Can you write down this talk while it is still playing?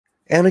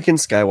Anakin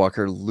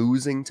Skywalker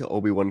losing to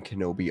Obi-Wan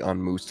Kenobi on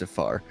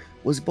Mustafar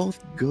was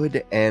both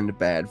good and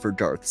bad for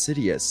Darth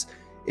Sidious.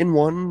 In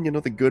one,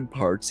 the good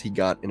parts, he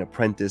got an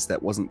apprentice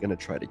that wasn't going to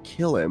try to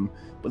kill him,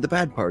 but the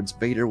bad parts,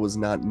 Vader was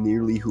not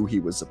nearly who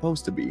he was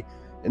supposed to be.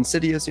 And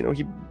Sidious,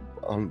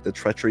 on the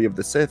treachery of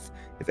the Sith,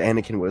 if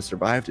Anakin would have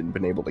survived and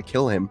been able to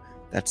kill him,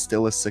 that's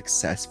still a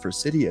success for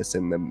Sidious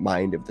in the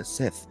mind of the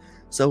Sith.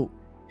 So,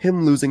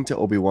 him losing to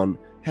Obi-Wan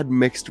had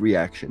mixed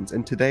reactions,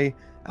 and today,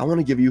 I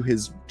want to give you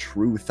his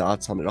true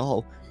thoughts on it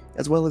all,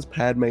 as well as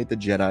Padme the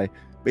Jedi,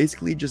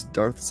 basically just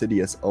Darth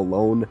Sidious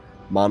alone,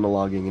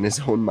 monologuing in his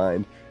own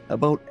mind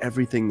about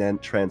everything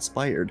that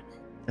transpired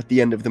at the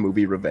end of the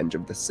movie Revenge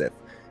of the Sith.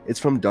 It's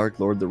from Dark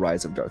Lord: The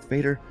Rise of Darth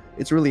Vader.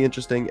 It's really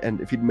interesting,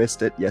 and if you'd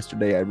missed it,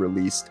 yesterday I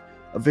released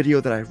a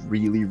video that I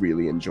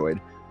really enjoyed,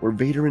 where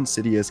Vader and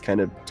Sidious kind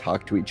of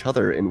talk to each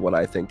other in what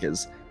I think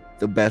is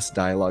the best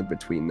dialogue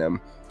between them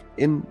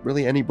in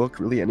really any book,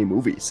 really any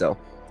movie, so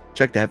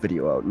check that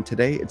video out. And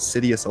today, it's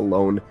Sidious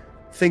alone,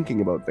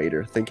 thinking about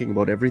Vader, thinking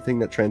about everything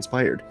that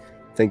transpired,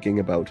 thinking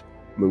about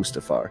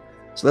Mustafar.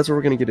 So that's what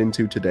we're going to get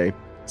into today.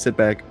 Sit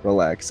back,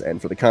 relax, and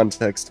for the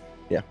context,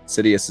 yeah,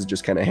 Sidious is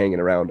just kind of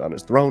hanging around on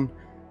his throne,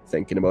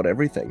 thinking about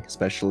everything,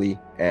 especially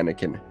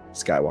Anakin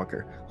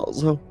Skywalker.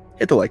 Also,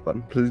 hit the like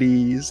button,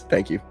 please.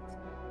 Thank you.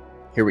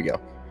 Here we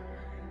go.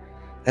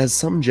 As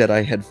some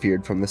Jedi had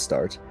feared from the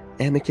start,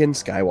 Anakin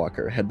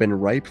Skywalker had been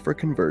ripe for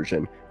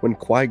conversion when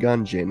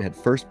Qui-Gon Jinn had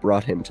first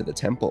brought him to the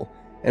temple,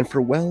 and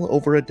for well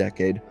over a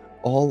decade,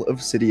 all of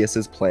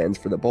Sidious's plans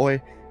for the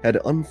boy had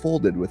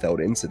unfolded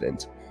without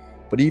incident.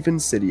 But even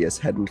Sidious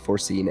hadn't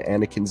foreseen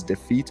Anakin's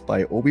defeat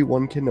by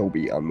Obi-Wan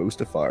Kenobi on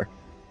Mustafar.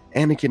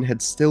 Anakin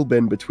had still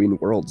been between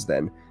worlds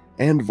then,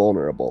 and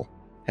vulnerable,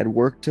 had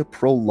worked to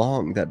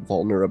prolong that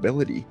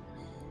vulnerability.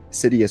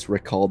 Sidious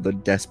recalled the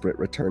desperate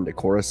return to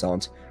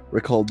Coruscant,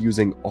 recalled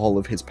using all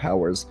of his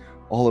powers,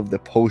 all of the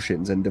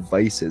potions and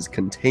devices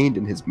contained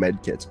in his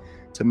medkit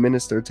to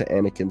minister to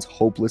Anakin's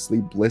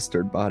hopelessly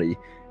blistered body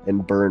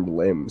and burned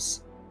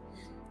limbs.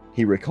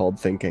 He recalled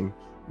thinking,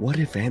 what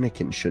if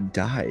Anakin should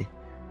die?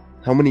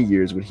 How many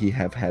years would he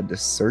have had to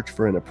search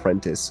for an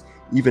apprentice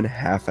even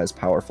half as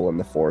powerful in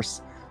the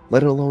Force,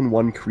 let alone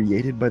one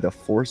created by the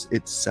Force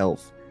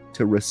itself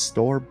to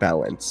restore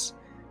balance,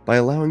 by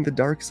allowing the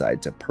dark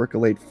side to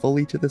percolate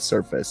fully to the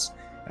surface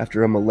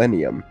after a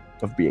millennium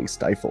of being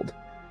stifled?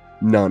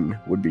 None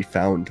would be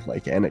found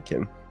like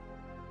Anakin.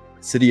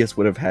 Sidious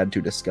would have had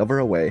to discover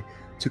a way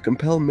to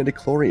compel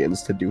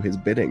midichlorians to do his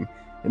bidding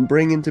and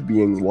bring into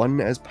being one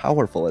as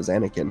powerful as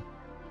Anakin.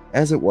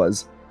 As it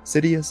was,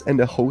 Sidious and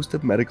a host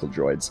of medical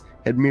droids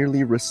had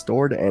merely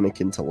restored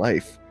Anakin to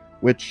life,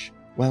 which,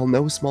 while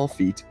no small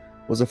feat,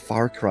 was a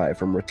far cry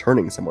from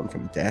returning someone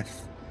from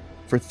death.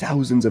 For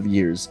thousands of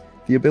years,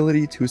 the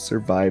ability to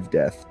survive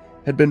death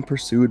had been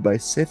pursued by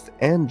Sith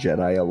and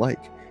Jedi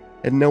alike,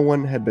 and no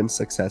one had been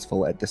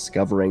successful at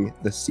discovering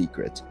the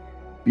secret.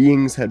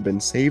 Beings had been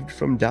saved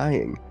from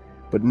dying,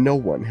 but no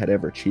one had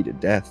ever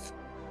cheated death.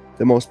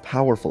 The most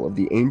powerful of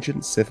the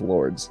ancient Sith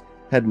Lords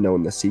had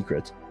known the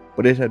secret,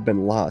 but it had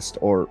been lost,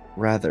 or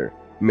rather,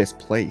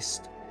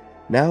 misplaced.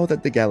 Now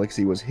that the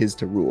galaxy was his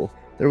to rule,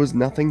 there was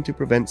nothing to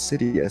prevent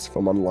Sidious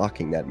from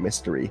unlocking that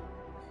mystery.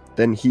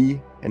 Then he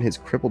and his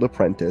crippled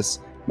apprentice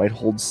might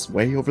hold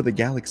sway over the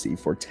galaxy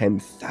for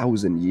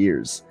 10,000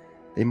 years.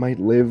 They might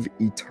live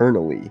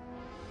eternally,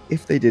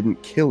 if they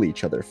didn't kill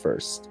each other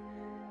first,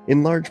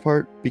 in large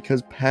part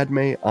because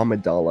Padme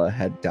Amidala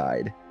had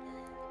died.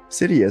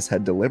 Sidious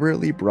had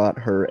deliberately brought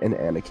her and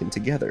Anakin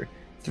together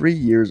 3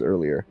 years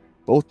earlier,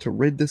 both to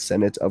rid the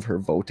Senate of her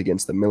vote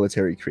against the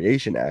Military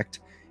Creation Act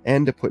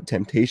and to put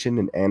temptation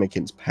in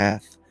Anakin's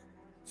path.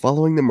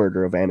 Following the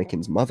murder of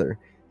Anakin's mother,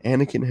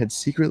 Anakin had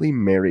secretly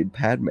married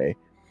Padme.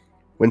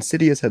 When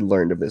Sidious had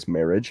learned of this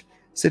marriage,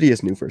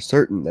 Sidious knew for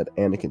certain that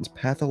Anakin's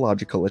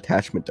pathological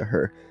attachment to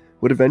her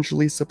would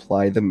eventually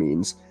supply the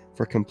means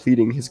for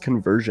completing his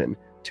conversion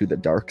to the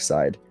dark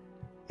side.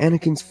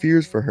 Anakin's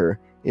fears for her,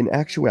 in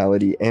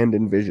actuality and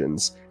in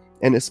visions,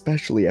 and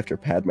especially after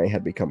Padme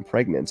had become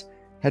pregnant,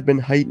 had been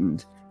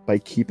heightened by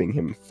keeping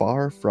him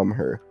far from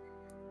her.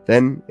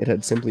 Then it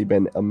had simply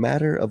been a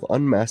matter of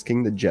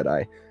unmasking the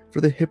Jedi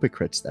for the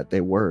hypocrites that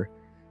they were,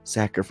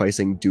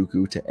 sacrificing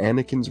Dooku to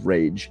Anakin's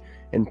rage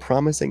and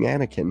promising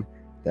Anakin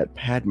that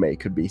Padme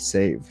could be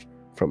saved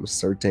from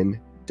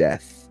certain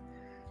death.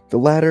 The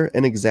latter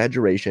an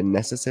exaggeration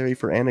necessary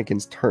for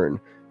Anakin's turn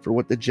for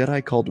what the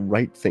Jedi called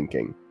right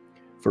thinking,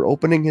 for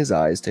opening his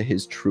eyes to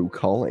his true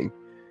calling.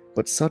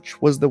 But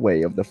such was the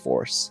way of the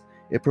Force.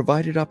 It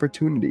provided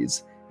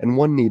opportunities, and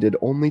one needed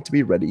only to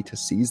be ready to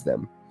seize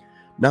them.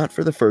 Not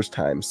for the first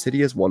time,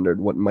 Sidious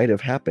wondered what might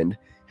have happened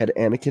had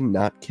Anakin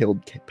not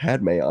killed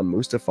Padme on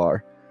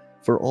Mustafar.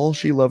 For all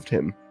she loved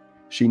him,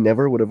 she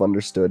never would have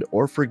understood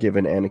or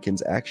forgiven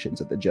Anakin's actions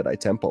at the Jedi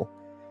Temple.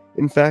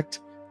 In fact,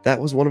 that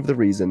was one of the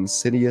reasons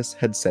Sidious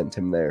had sent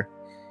him there.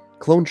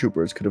 Clone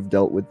troopers could have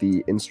dealt with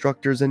the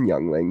instructors and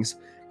younglings,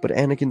 but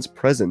Anakin's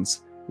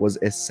presence was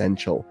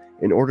essential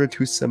in order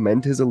to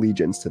cement his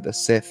allegiance to the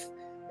Sith,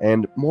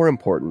 and, more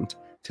important,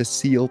 to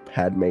seal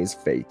Padme's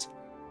fate.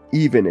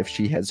 Even if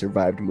she had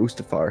survived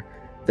Mustafar,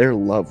 their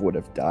love would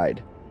have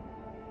died.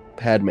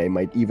 Padme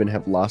might even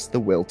have lost the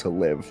will to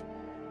live,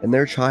 and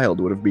their child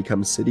would have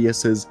become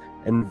Sidious's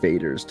and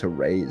Vader's to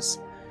raise.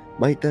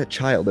 Might that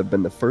child have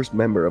been the first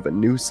member of a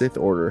new Sith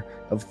Order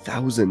of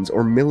thousands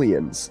or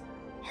millions?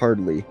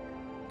 Hardly.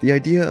 The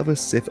idea of a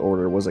Sith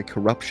Order was a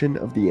corruption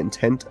of the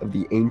intent of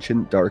the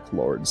ancient Dark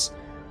Lords.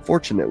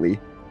 Fortunately,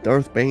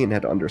 Darth Bane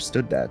had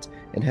understood that,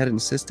 and had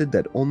insisted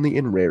that only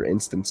in rare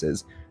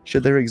instances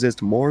should there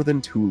exist more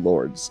than two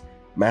lords,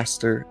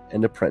 master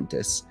and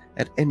apprentice,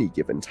 at any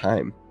given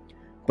time.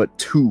 But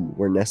two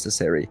were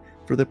necessary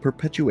for the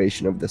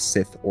perpetuation of the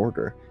Sith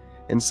Order,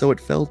 and so it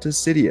fell to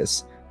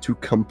Sidious to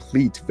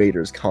complete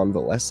Vader's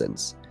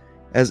convalescence.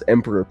 As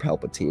Emperor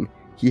Palpatine,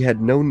 he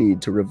had no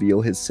need to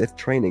reveal his Sith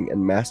training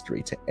and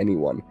mastery to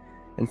anyone,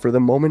 and for the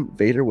moment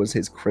Vader was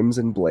his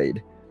crimson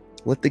blade.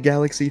 Let the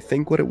galaxy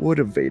think what it would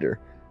of Vader.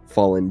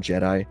 Fallen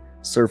Jedi,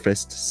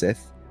 surfaced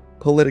Sith,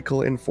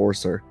 political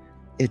enforcer.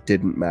 It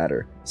didn't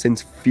matter,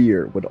 since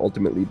fear would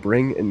ultimately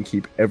bring and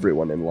keep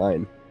everyone in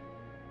line.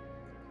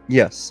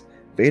 Yes,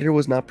 Vader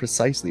was not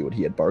precisely what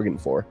he had bargained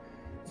for.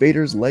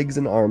 Vader's legs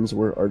and arms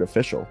were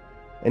artificial,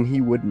 and he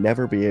would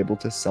never be able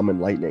to summon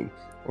lightning,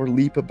 or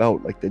leap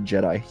about like the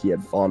Jedi he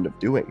had fond of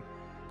doing.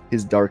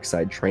 His dark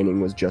side training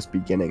was just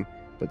beginning,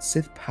 but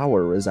Sith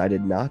power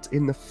resided not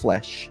in the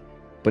flesh,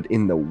 but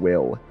in the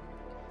will.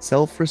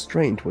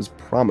 Self-restraint was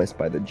promised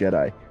by the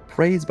Jedi,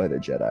 praised by the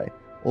Jedi,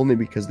 only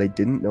because they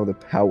didn't know the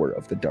power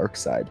of the dark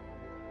side.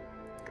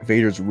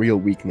 Vader's real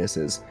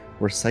weaknesses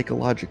were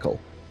psychological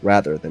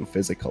rather than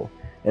physical,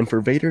 and for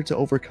Vader to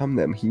overcome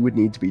them, he would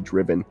need to be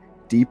driven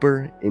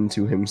deeper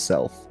into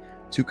himself,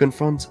 to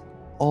confront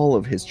all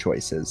of his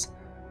choices,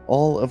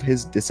 all of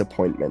his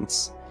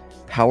disappointments.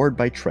 Powered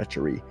by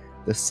treachery,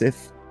 the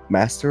Sith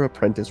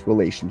master-apprentice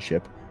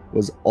relationship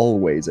was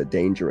always a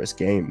dangerous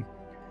game.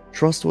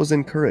 Trust was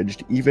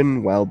encouraged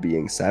even while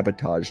being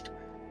sabotaged.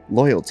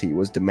 Loyalty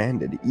was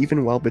demanded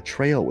even while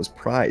betrayal was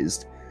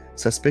prized.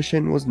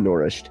 Suspicion was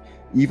nourished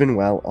even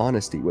while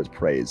honesty was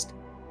praised.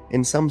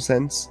 In some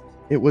sense,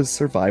 it was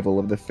survival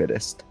of the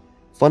fittest.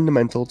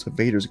 Fundamental to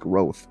Vader's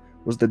growth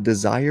was the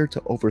desire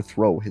to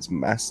overthrow his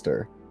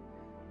master.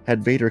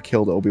 Had Vader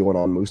killed Obi-Wan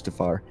on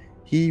Mustafar,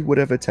 he would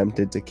have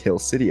attempted to kill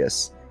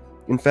Sidious.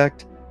 In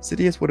fact,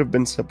 Sidious would have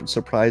been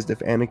surprised if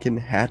Anakin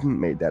hadn't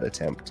made that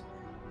attempt.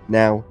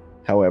 Now,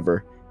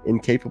 however,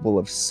 incapable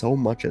of so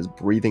much as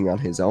breathing on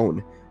his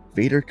own,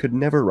 Vader could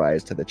never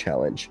rise to the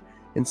challenge,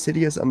 and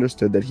Sidious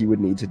understood that he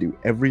would need to do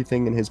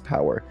everything in his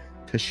power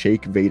to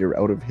shake Vader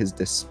out of his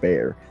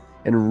despair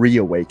and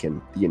reawaken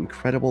the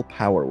incredible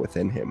power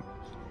within him,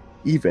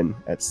 even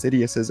at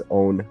Sidious's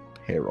own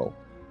peril.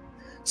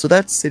 So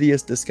that's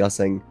Sidious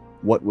discussing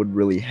what would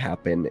really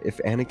happen if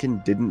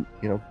Anakin didn't,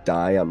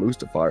 die on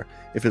Mustafar,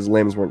 if his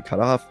limbs weren't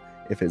cut off,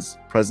 if his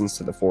presence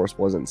to the Force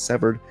wasn't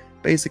severed,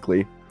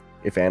 basically,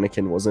 if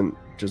Anakin wasn't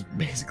just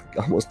basically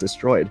almost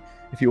destroyed,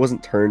 if he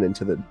wasn't turned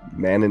into the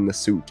man in the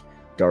suit,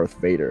 Darth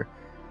Vader.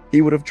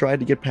 He would have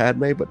tried to get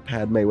Padme, but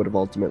Padme would have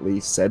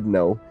ultimately said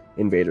no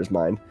in Vader's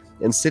mind,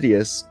 and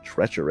Sidious,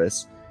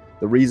 treacherous,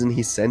 the reason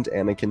he sent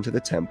Anakin to the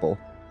temple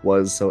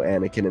was so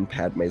Anakin and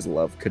Padme's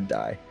love could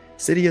die.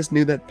 Sidious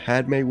knew that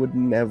Padme would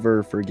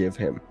never forgive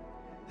him.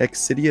 Heck,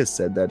 Sidious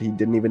said that he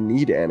didn't even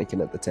need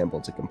Anakin at the temple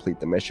to complete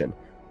the mission,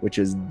 which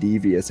is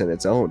devious in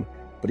its own,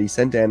 but he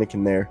sent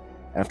Anakin there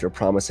after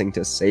promising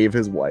to save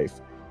his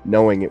wife,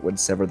 knowing it would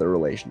sever the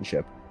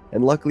relationship,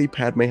 and luckily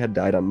Padme had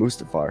died on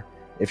Mustafar.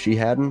 If she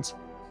hadn't,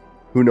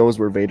 who knows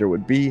where Vader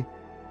would be,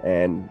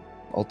 and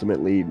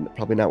ultimately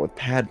probably not with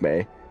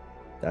Padme.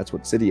 That's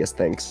what Sidious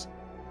thinks.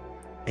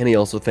 And he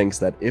also thinks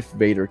that if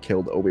Vader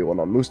killed Obi-Wan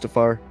on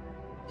Mustafar,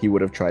 he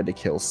would have tried to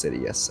kill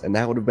Sidious, and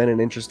that would have been an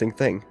interesting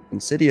thing.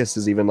 And Sidious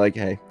is even like,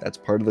 hey, that's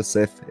part of the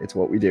Sith, it's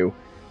what we do.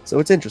 So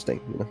it's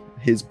interesting,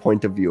 his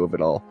point of view of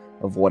it all,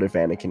 of what if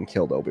Anakin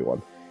killed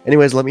Obi-Wan.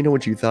 Anyways, let me know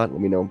what you thought,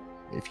 let me know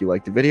if you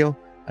liked the video.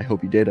 I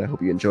hope you did, I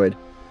hope you enjoyed.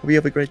 Hope you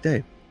have a great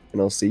day, and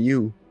I'll see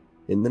you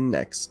in the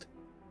next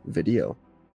video.